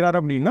நான் நினைக்கிறாரு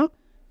அப்படின்னா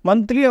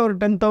மந்த்லி அவர்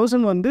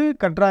 10,000 வந்து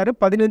கட்டுறாரு.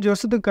 15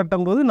 வருஷத்துக்கு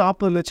கட்டும்போது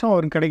 40 லட்சம்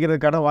அவருக்கு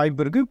கிடைக்கிறதுக்கான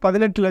வாய்ப்பு இருக்குது.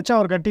 18 லட்சம்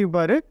அவர்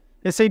கட்டியிருப்பார்,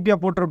 எஸ்ஐபியாக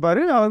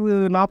போட்டிருப்பார், அவருக்கு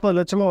 40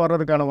 லட்சமாக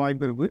வர்றதுக்கான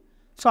வாய்ப்பு இருக்குது.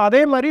 ஸோ அதே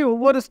மாதிரி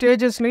ஒவ்வொரு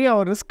ஸ்டேஜஸ்லையும்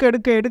அவர் ரிஸ்க்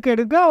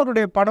எடுக்க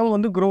அவருடைய படம்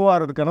வந்து க்ரோ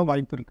ஆகிறதுக்கான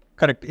வாய்ப்பு இருக்குது.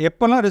 கரெக்ட்.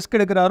 எப்போல்லாம் ரிஸ்க்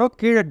எடுக்கிறாரோ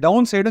கீழே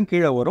டவுன் சைடும்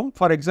கீழே வரும்.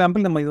 ஃபார்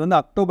எக்ஸாம்பிள் நம்ம இது வந்து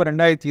அக்டோபர்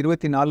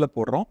 2024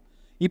 போடுறோம்.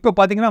 இப்போ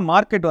பார்த்தீங்கன்னா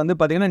மார்க்கெட் வந்து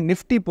பார்த்தீங்கன்னா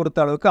நிஃப்டி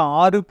பொறுத்த அளவுக்கு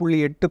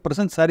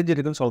 6.8%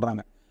 சரிஞ்சிருக்குன்னு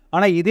சொல்கிறாங்க.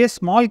 ஆனால் இதே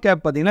ஸ்மால்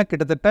கேப் பார்த்தீங்கன்னா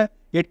கிட்டத்தட்ட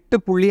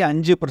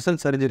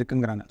 8.5%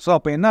 சரிஞ்சிருக்குங்கிறாங்க. ஸோ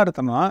அப்போ என்ன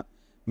அர்த்தம்னா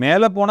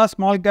மேலே போனால்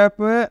ஸ்மால்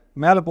கேப்பு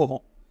மேலே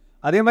போகும்,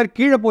 அதே மாதிரி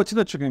கீழே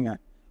போச்சுன்னு வச்சுக்கோங்க,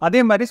 அதே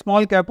மாதிரி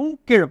ஸ்மால் கேப்பும்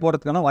கீழே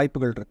போகிறதுக்கான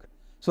வாய்ப்புகள் இருக்குது.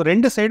 ஸோ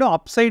 2 சைடும்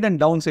அப் side and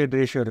down side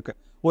ratio இருக்குது.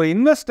 ஒரு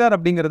இன்வெஸ்டர்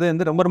அப்படிங்கிறது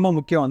வந்து ரொம்ப ரொம்ப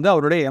முக்கியம், வந்து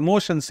அவருடைய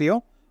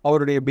எமோஷன்ஸையும்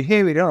அவருடைய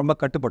பிஹேவியரையும் ரொம்ப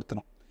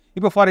கட்டுப்படுத்தணும்.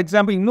 இப்போ ஃபார்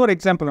எக்ஸாம்பிள் இன்னொரு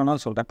எக்ஸாம்பிள்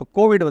வேணாலும் சொல்கிறேன். இப்போ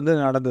கோவிட் வந்து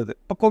நடந்தது.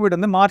 இப்போ கோவிட்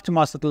வந்து மார்ச்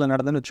மாதத்தில்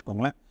நடந்ததுன்னு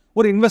வச்சுக்கோங்களேன்.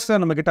 ஒரு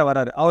இன்வெஸ்டர் நம்மக்கிட்ட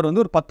வராரு, அவர்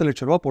வந்து ஒரு 10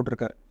 லட்ச ரூபா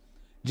போட்டிருக்காரு.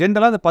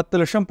 ஜென்ரலாக அந்த 10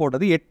 லட்சம்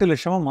போட்டது 8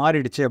 லட்சமாக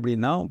மாறிடுச்சு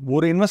அப்படின்னா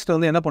ஒரு இன்வெஸ்டர்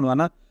வந்து என்ன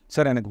பண்ணுவான்னா,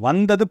 சார் எனக்கு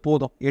வந்தது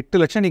போதும், 8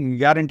 லட்சம் நீங்கள்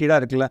கேரண்டீடாக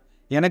இருக்குல்ல,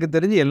 எனக்கு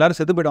தெரிஞ்சு எல்லோரும்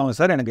செத்து போயிடுவாங்க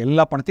சார், எனக்கு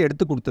எல்லா பணத்தையும்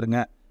எடுத்து கொடுத்துருங்க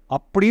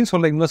அப்படின்னு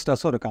சொல்கிற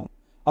இன்வெஸ்டர்ஸும் இருக்காங்க.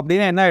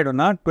 அப்படின்னா என்ன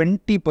ஆகிடும்னா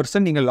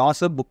 20% நீங்கள்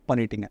லாஸை புக்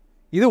பண்ணிட்டீங்க.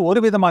 இது ஒரு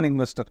விதமான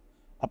இன்வெஸ்டர்,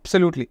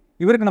 அப்சல்யூட்லி.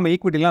 இவருக்கு நம்ம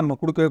ஈக்விட்டிலாம் நம்ம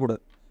கொடுக்கவே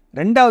கூடாது.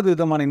 2வது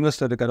விதமான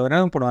இன்வெஸ்டர் இருக்கார். அவர்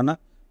என்ன பண்ணுவான்னா,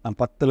 நான்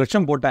 10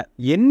 லட்சம் போட்டேன்,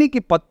 என்னைக்கு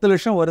 10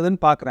 லட்சம் வருதுன்னு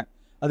பார்க்குறேன்.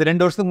 அது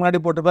 2 வருஷத்துக்கு முன்னாடி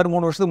போட்டிருப்பார்,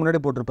 3 வருஷத்துக்கு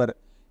முன்னாடி போட்டிருப்பார்.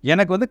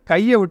 எனக்கு வந்து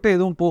கையை விட்டு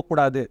எதுவும்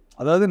போகக்கூடாது,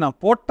 அதாவது நான்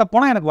போட்ட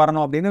போனால் எனக்கு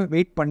வரணும் அப்படின்னு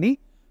வெயிட் பண்ணி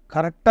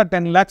கரெக்டாக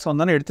 10 lakhs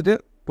வந்தானே எடுத்துகிட்டு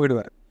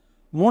போயிடுவார்.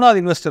 3வது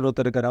இன்வெஸ்டர்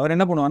ஒருத்தர் இருக்கார். அவர்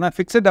என்ன பண்ணுவான்னா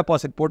ஃபிக்ஸட்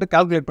டெபாசிட் போட்டு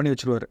கால்குலேட் பண்ணி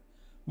வச்சுருவார்.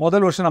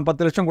 முதல் வருஷம் நான்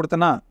 10 லட்சம்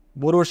கொடுத்தேன்னா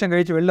ஒரு வருஷம்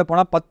கழிச்சு வெளில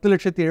போனால்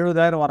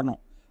 10,70,000 வரணும்.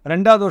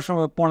 2வது வருஷம்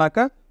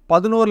போனாக்கா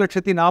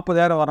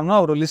 11,40,000 வரணும்னா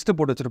அவர் லிஸ்ட்டு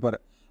போட்டு வச்சுருப்பார்.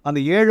 அந்த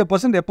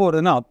 7% எப்போ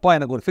வருதுன்னா, அப்பா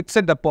எனக்கு ஒரு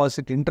ஃபிக்ஸட்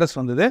டெபாசிட் இன்ட்ரெஸ்ட்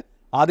வந்தது,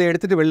 அதை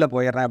எடுத்துகிட்டு வெளில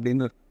போயிடுறேன்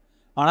அப்படின்னு.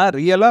 ஆனால்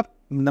ரியலாக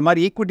இந்த மாதிரி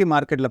ஈக்விட்டி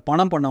மார்க்கெட்டில்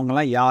பணம்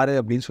பண்ணவங்கலாம் யார்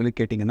அப்படின்னு சொல்லி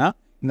கேட்டிங்கன்னா,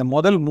 இந்த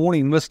முதல் 3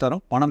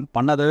 இன்வெஸ்டரும் பணம்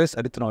பண்ணதவே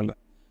சரித்திரம் இல்லை.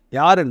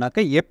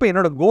 யாருன்னாக்கா, எப்போ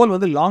என்னோடய கோல்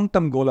வந்து லாங்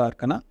டேர்ம் கோலாக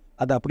இருக்குன்னா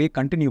அதை அப்படியே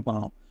கண்டினியூ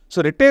பண்ணணும். ஸோ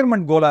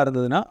ரிட்டையர்மெண்ட் கோலாக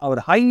இருந்ததுன்னா அவர்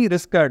ஹை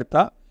ரிஸ்க்காக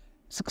எடுத்தால்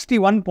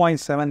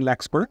 61.7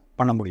 lakhs கூட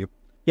பண்ண முடியும்.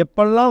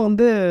 எப்பெல்லாம்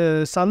வந்து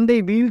சந்தை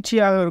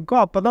வீழ்ச்சியாக இருக்கோ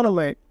அப்போ தான்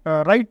நம்ம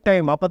ரைட்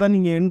டைம், அப்போ தான்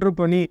நீங்கள் என்ட்ரு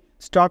பண்ணி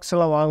ஸ்டாக்ஸ்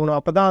எல்லாம் வாங்கணும்.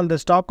 அப்போ தான் அந்த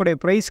ஸ்டாக்கோடைய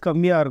ப்ரைஸ்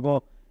கம்மியாக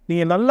இருக்கும்.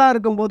 நீங்கள் நல்லா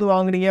இருக்கும்போது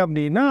வாங்கினீங்க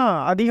அப்படின்னா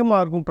அதிகமாக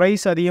இருக்கும்,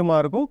 ப்ரைஸ்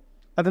அதிகமாக இருக்கும்,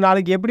 அது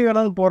நாளைக்கு எப்படி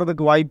வேணாலும்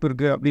போகிறதுக்கு வாய்ப்பு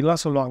இருக்குது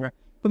அப்படின்லாம் சொல்லுவாங்க.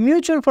 இப்போ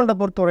மியூச்சுவல் ஃபண்டை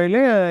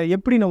பொறுத்தவரையில்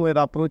எப்படி நம்ம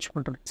இதை அப்ரோச்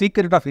பண்ணுறது?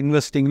 சீக்ரெட் ஆஃப்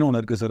இன்வெஸ்டிங்னு ஒன்று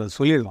இருக்குது சார், அது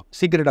சொல்லிடலாம்.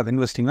 சீக்ரெட் ஆஃப்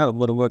இன்வெஸ்டிங்னா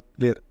ரொம்ப ரொம்ப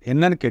கிளியர்.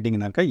 என்னன்னு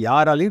கேட்டிங்கனாக்கா,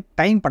 யாராலையும்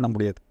டைம் பண்ண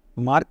முடியாது.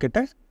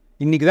 மார்க்கெட்டை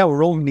இன்றைக்கி தான்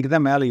உழவும், இன்றைக்கி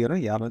தான் மேலே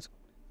ஏறும் யாரும்.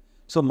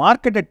 ஸோ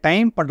மார்க்கெட்டை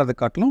டைம் பண்ணுறது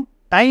காட்டிலும்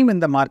டைம்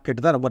இந்த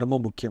மார்க்கெட் தான் ரொம்ப ரொம்ப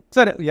முக்கியம்.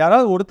 சார்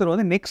யாராவது ஒருத்தர்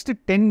வந்து நெக்ஸ்ட்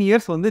 10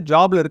 years வந்து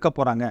ஜாபில் இருக்க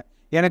போகிறாங்க,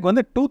 எனக்கு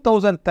வந்து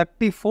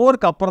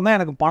 2034க்கு அப்புறம் தான்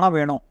எனக்கு பணம்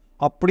வேணும்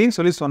அப்படின்னு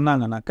சொல்லி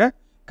சொன்னாங்கன்னாக்க,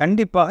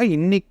 கண்டிப்பாக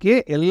இன்றைக்கே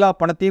எல்லா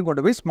பணத்தையும்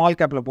கொண்டு போய் ஸ்மால்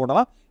கேப்பில்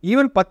போடலாம்.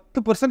 ஈவன்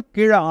 10%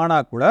 கீழே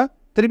ஆனால் கூட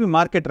திருப்பி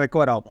மார்க்கெட்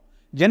ரெக்கவர் ஆகும்.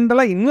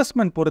 ஜென்ரலாக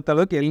இன்வெஸ்ட்மெண்ட்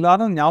பொறுத்தளவுக்கு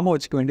எல்லாரும் ஞாபகம்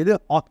வச்சுக்க வேண்டியது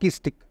ஹாக்கி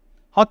ஸ்டிக்.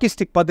 ஹாக்கி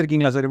ஸ்டிக்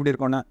பார்த்துருக்கீங்களா சார்? எப்படி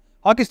இருக்கும்னா,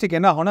 ஹாக்கி ஸ்டிக்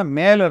என்ன ஆகும்னா,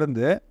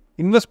 மேலேருந்து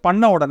இன்வெஸ்ட்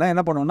பண்ண உடனே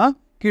என்ன பண்ணுவோன்னா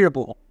கீழே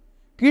போகும்.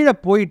 கீழே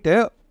போயிட்டு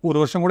ஒரு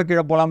வருஷம் கூட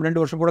கீழே போகலாம், 2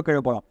 வருஷம் கூட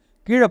கீழே போகலாம்.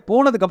 கீழே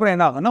போனதுக்கப்புறம்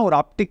என்ன ஆகும்னா ஒரு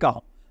அப்டிக்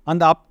ஆகும்.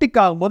 அந்த அப்டிக்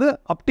ஆகும்போது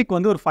அப்டிக்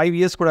வந்து ஒரு 5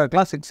 years கூட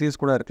இருக்கலாம், 6 years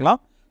கூட இருக்கலாம்.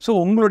 ஸோ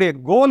உங்களுடைய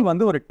கோல்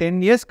வந்து ஒரு 10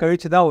 years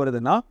கழிச்சு தான்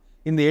வருதுன்னா,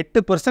 இந்த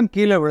 8%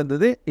 கீழே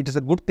விழுந்தது, it is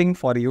a good thing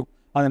for you.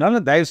 அதனால்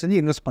தயவு செஞ்சு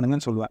இன்வெஸ்ட்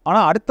பண்ணுங்கன்னு சொல்லுவேன்.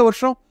 ஆனால் அடுத்த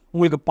வருஷம்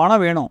உங்களுக்கு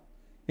பணம் வேணும்,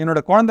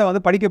 என்னோடய குழந்தை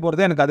வந்து படிக்க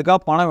போகிறது, எனக்கு அதுக்காக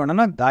பணம்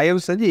வேணும்னா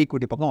தயவு செஞ்சு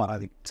ஈக்விட்டி பக்கம்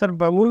வராதிங்க சார்.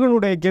 இப்போ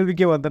முருகனுடைய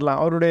கேள்விக்கே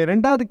வந்துடலாம். அவருடைய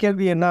 2வது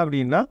கேள்வி என்ன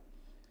அப்படின்னா,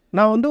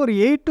 நான் வந்து ஒரு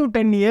 8 to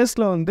 10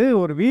 yearsல வந்து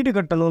ஒரு வீடு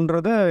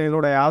கட்டணுன்றது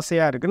என்னோடய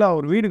ஆசையாக இருக்குது. நான்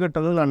ஒரு வீடு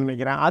கட்டணும்னு நான்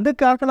நினைக்கிறேன்.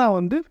 அதுக்காக நான்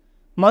வந்து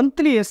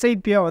மந்த்லி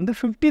எஸ்ஐபியாக வந்து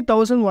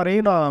 50,000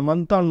 வரையும் நான்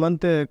மந்த் ஆன்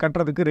மந்த்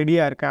கட்டுறதுக்கு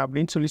ரெடியாக இருக்கேன்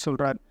அப்படின்னு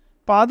சொல்கிறார்.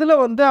 இப்போ அதில்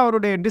வந்து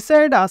அவருடைய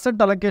டிசைடு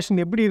அசட்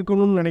அலோகேஷன் எப்படி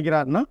இருக்கணும்னு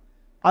நினைக்கிறாருன்னா,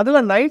 அதில்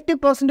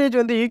 90%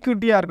 வந்து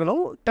ஈக்விட்டியாக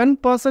இருக்கணும்,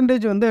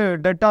 10% வந்து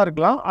டெட்டாக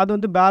இருக்கலாம். அது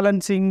வந்து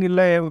பேலன்சிங்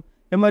இல்லை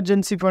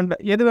எமர்ஜென்சி ஃபண்ட்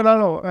எது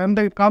வேணாலும்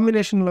எந்த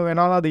காம்பினேஷனில்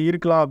வேணாலும் அது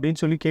இருக்கலாம்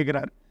அப்படின்னு சொல்லி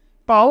கேட்குறாரு.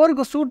 இப்போ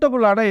அவருக்கு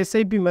சூட்டபுளான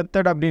எஸ்ஐபி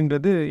மெத்தட்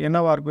அப்படின்றது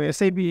என்னவாக இருக்கும்?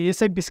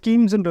 எஸ்ஐபி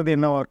ஸ்கீம்ஸுன்றது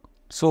என்னவாக இருக்கும்?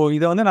 ஸோ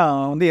இதை வந்து நான்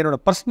வந்து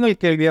என்னோடய பர்சனல்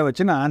கேள்வியாக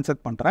வச்சு நான் ஆன்சர்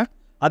பண்ணுறேன்,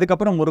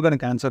 அதுக்கப்புறம்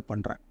முருகனுக்கு ஆன்சர்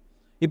பண்ணுறேன்.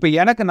 இப்போ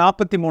எனக்கு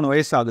 43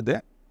 வயசு ஆகுது,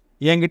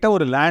 என்கிட்ட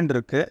ஒரு லேண்ட்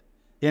இருக்குது,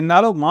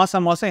 என்னால்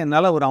மாதம்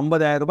என்னால் ஒரு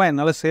 50,000 ரூபாய்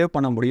என்னால் சேவ்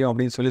பண்ண முடியும்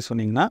அப்படின்னு சொல்லி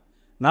சொன்னிங்கன்னா,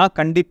 நான்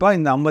கண்டிப்பாக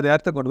இந்த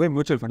 50,000 கொண்டு போய்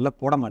மியூச்சுவல் ஃபண்டில்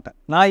போட மாட்டேன்.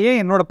 நான் ஏன்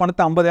என்னோடய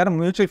பணத்தை 50,000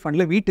 மியூச்சுவல்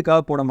ஃபண்டில்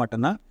வீட்டுக்காக போட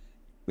மாட்டேன்னா,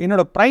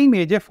 என்னோடய ப்ரைம்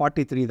ஏஜே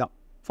 43 தான்.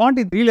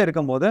 43ல்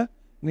இருக்கும்போது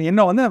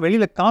என்னை வந்து நான்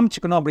வெளியில்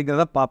காமிச்சிக்கணும்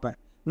அப்படிங்கிறத பார்ப்பேன்.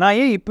 நான்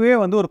ஏன் இப்போவே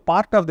வந்து ஒரு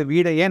பார்ட் ஆஃப் த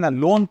வீடை ஏன் நான்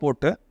லோன்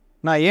போட்டு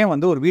நான் ஏன்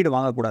வந்து ஒரு வீடு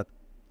வாங்கக்கூடாது?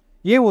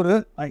 ஏன்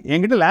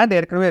என்கிட்ட லேண்ட்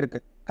ஏற்கனவே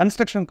இருக்குது,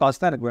 கன்ஸ்ட்ரக்ஷன்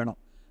காஸ்ட் தான் எனக்கு வேணும்.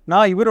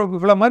 நான்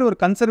இவ்வளோ மாதிரி ஒரு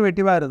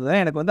கன்சர்வேட்டிவாக இருந்தது,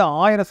 எனக்கு வந்து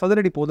 1000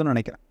 சதுரடி போதும்னு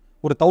நினைக்கிறேன்.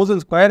 ஒரு 1000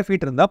 ஸ்கொயர்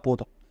ஃபீட் இருந்தால்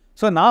போதும்.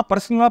 ஸோ நான்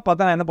பர்சனலாக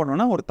பார்த்தா நான் என்ன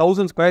பண்ணுவேன்னா, ஒரு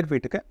 1000 ஸ்கொயர்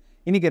ஃபீட்டுக்கு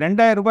இன்றைக்கி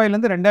 2,000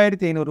 ரூபாயிலேருந்து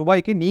 2,500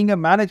 ரூபாய்க்கு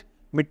நீங்கள்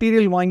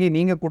மெட்டீரியல் வாங்கி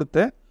நீங்கள்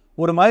கொடுத்து,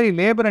 ஒரு மாதிரி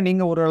லேபரை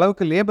நீங்கள்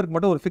ஓரளவுக்கு லேபருக்கு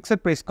மட்டும் ஒரு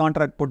ஃபிக்ஸட் ப்ரைஸ்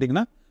கான்ட்ராக்ட்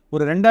போட்டிங்கன்னா,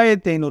 ஒரு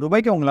 2,500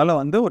 ரூபாய்க்கு உங்களால்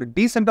வந்து ஒரு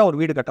டீசெண்டாக ஒரு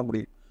வீடு கட்ட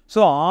முடியும்.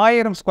 ஸோ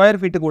 1000 ஸ்கொயர்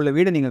ஃபீட்டுக்கு உள்ள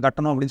வீடு நீங்கள்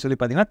கட்டணும் அப்படின்னு சொல்லி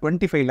பார்த்தீங்கன்னா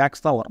 25 lakhs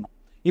தான் வரணும்.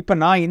 இப்போ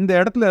நான் இந்த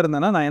இடத்துல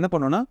இருந்தேன்னா நான் என்ன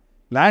பண்ணுவேன்னா,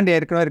 லேண்ட்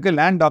ஏற்கனவே இருக்குது,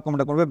 லேண்ட்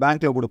டாக்குமெண்ட்டை கொண்டு போய்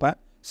பேங்க்கில் கொடுப்பேன்.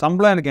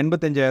 சம்பளம் எனக்கு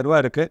 85,000 ரூபா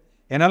இருக்குது,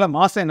 என்னால்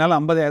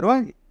 50,000 ரூபா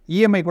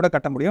இஎம்ஐ கூட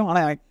கட்ட முடியும்.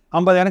 ஆனால்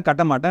 50,000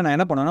 கட்ட மாட்டேன். நான்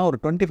என்ன பண்ணுவேன்னா ஒரு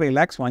 25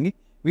 lakhs வாங்கி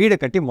வீடை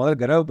கட்டி முதல்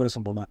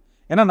கிரகப்பிரவேசம் போடுவேன்.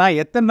 ஏன்னா நான்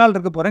எத்தனை நாள்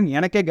இருக்க போகிறேன்னு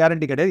எனக்கே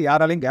கேரண்டி கிடையாது,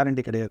 யாராலையும்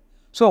கேரண்டி கிடையாது.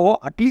 ஸோ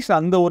அட்லீஸ்ட்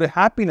அந்த ஒரு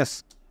ஹாப்பினஸ்,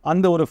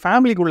 அந்த ஒரு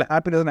ஃபேமிலிக்குள்ள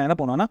ஹாப்பினஸ் நான் என்ன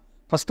பண்ணுவேன்னா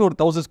ஃபஸ்ட்டு ஒரு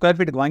 1000 square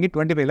feet வாங்கி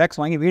 25 lakhs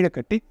வாங்கி வீடை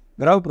கட்டி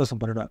கிரகப்பிரவேசம்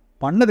பண்ணிவிடுவேன்.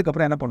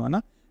 பண்ணதுக்கப்புறம் என்ன பண்ணுவேன்னா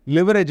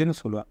லிவரேஜ்னு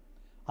சொல்லுவேன்.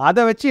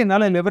 அதை வச்சு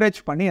என்னால் லிவரேஜ்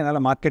பண்ணி என்னால்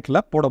மார்க்கெட்டில்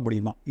போட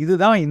முடியுமா?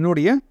 இதுதான்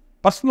என்னுடைய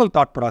பர்சனல்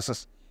தாட்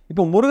ப்ராசஸ்.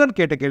 இப்போ முருகன்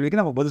கேட்ட கேள்விக்கு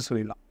நம்ம பதில்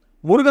சொல்லிடலாம்.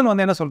 முருகன்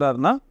வந்து என்ன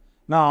சொல்கிறாருன்னா,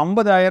 நான்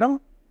 50,000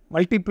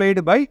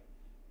 மல்டிப்ளைடு பை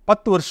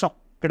 10 வருஷம்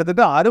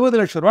கிட்டத்தட்ட 60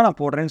 லட்ச ரூபா நான்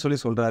போடுறேன்னு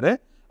சொல்கிறாரு.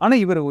 ஆனால்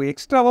இவர்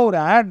எக்ஸ்ட்ராவாக ஒரு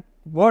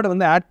வேர்டு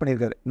வந்து ஆட்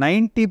பண்ணியிருக்காரு.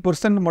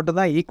 90% மட்டும்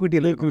தான்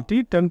ஈக்விட்டியில்,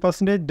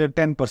 10%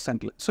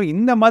 10%. ஸோ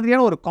இந்த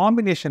மாதிரியான ஒரு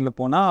காம்பினேஷனில்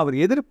போனால் அவர்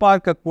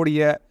எதிர்பார்க்கக்கூடிய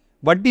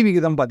வட்டி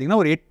விகிதம் பார்த்தீங்கன்னா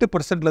ஒரு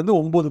 8%லேருந்து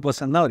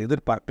 9% தான் அவர்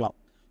எதிர்பார்க்கலாம்.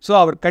 ஸோ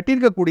அவர்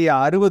கட்டியிருக்கக்கூடிய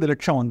 60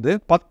 லட்சம் வந்து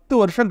 10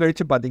 வருஷம்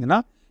கழித்து பார்த்தீங்கன்னா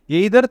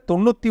எய்தர்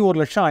 91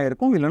 லட்சம்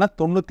ஆயிருக்கும், இல்லைனா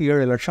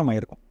 97 லட்சம்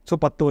ஆயிருக்கும். ஸோ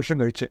 10 வருஷம்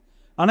கழிச்சு.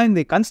 ஆனால்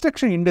இந்த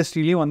கன்ஸ்ட்ரக்ஷன்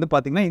இண்டஸ்ட்ரியிலையும் வந்து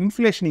பார்த்தீங்கன்னா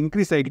இன்ஃப்ளேஷன்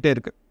இன்க்ரீஸ் ஆகிக்கிட்டே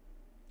இருக்குது.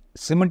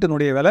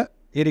 சிமெண்ட்டினுடைய விலை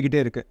ஏறிக்கிட்டே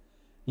இருக்குது,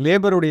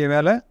 லேபருடைய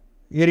வேலை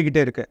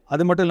ஏறிக்கிட்டே இருக்குது,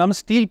 அது மட்டும் இல்லாமல்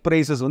ஸ்டீல்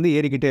ப்ரைஸஸ் வந்து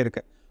ஏறிக்கிட்டே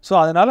இருக்குது. ஸோ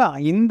அதனால்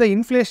இந்த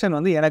இன்ஃப்ளேஷன்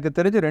வந்து எனக்கு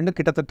தெரிஞ்சு ரெண்டு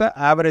கிட்டத்தட்ட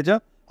ஆவரேஜாக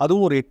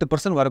அதுவும் ஒரு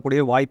 8% வரக்கூடிய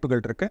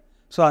வாய்ப்புகள் இருக்குது.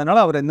 ஸோ அதனால்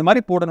அவர் இந்த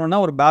மாதிரி போடணுன்னா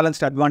ஒரு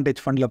பேலன்ஸ்ட்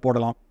அட்வான்டேஜ் ஃபண்டில்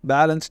போடலாம்.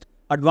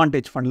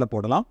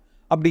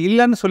 அப்படி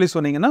இல்லைன்னு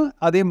சொன்னீங்கன்னா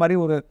அதே மாதிரி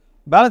ஒரு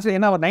பேலன்ஸ்,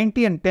 ஏன்னா அவர்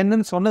 90 and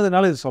 10ன்னு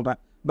சொன்னதுனால இது சொல்கிறேன்,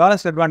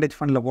 பேலன்ஸ்ட் அட்வான்டேஜ்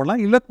ஃபண்டில் போடலாம்.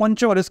 இல்லை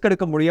கொஞ்சம் ரிஸ்க்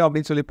எடுக்க முடியும்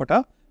அப்படின்னு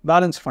சொல்லிப்பட்டால்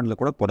பேலன்ஸ் ஃபண்டில்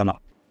கூட போடலாம்.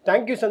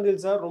 தேங்க்யூ செந்தில்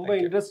சார், ரொம்ப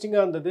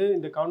இன்ட்ரெஸ்டிங்காக இருந்தது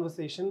இந்த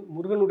கான்வர்சேஷன்.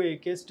 முருகனுடைய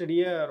கேஸ்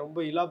ஸ்டடியை ரொம்ப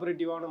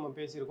இலாபரேட்டிவாக நம்ம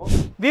பேசியிருக்கோம்.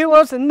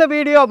 வியூவர்ஸ், இந்த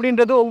வீடியோ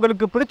அப்படின்றது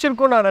உங்களுக்கு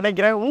பிடிச்சிருக்கும்னு நான்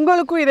நினைக்கிறேன்.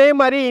 உங்களுக்கும் இதே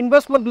மாதிரி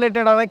இன்வெஸ்ட்மெண்ட்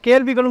ரிலேட்டடான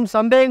கேள்விகளும்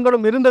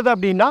சந்தேகங்களும் இருந்தது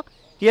அப்படின்னா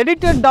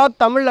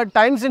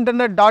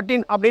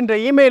editor.tamil@timesinternet.in அப்படின்ற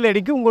இமெயில்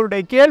ஐடிக்கு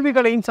உங்களுடைய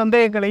கேள்விகளையும்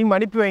சந்தேகங்களையும்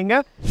அனுப்பி வைங்க.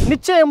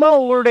 நிச்சயமாக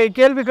உங்களுடைய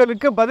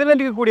கேள்விகளுக்கு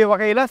பதிலளிக்கக்கூடிய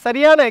வகையில்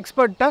சரியான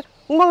எக்ஸ்பர்ட்டை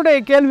உங்களுடைய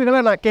கேள்விகளை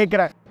நான்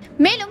கேட்குறேன்.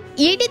 மேலும்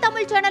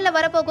ETtamil சேனல்ல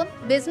வரப்போகும்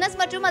பிசினஸ்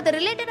மற்றும் அது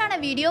ரிலேட்டடான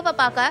வீடியோவை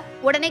பார்க்க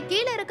உடனே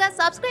கீழே இருக்க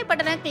சப்ஸ்கிரைப்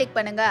பட்டனை கிளிக்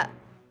பண்ணுங்க.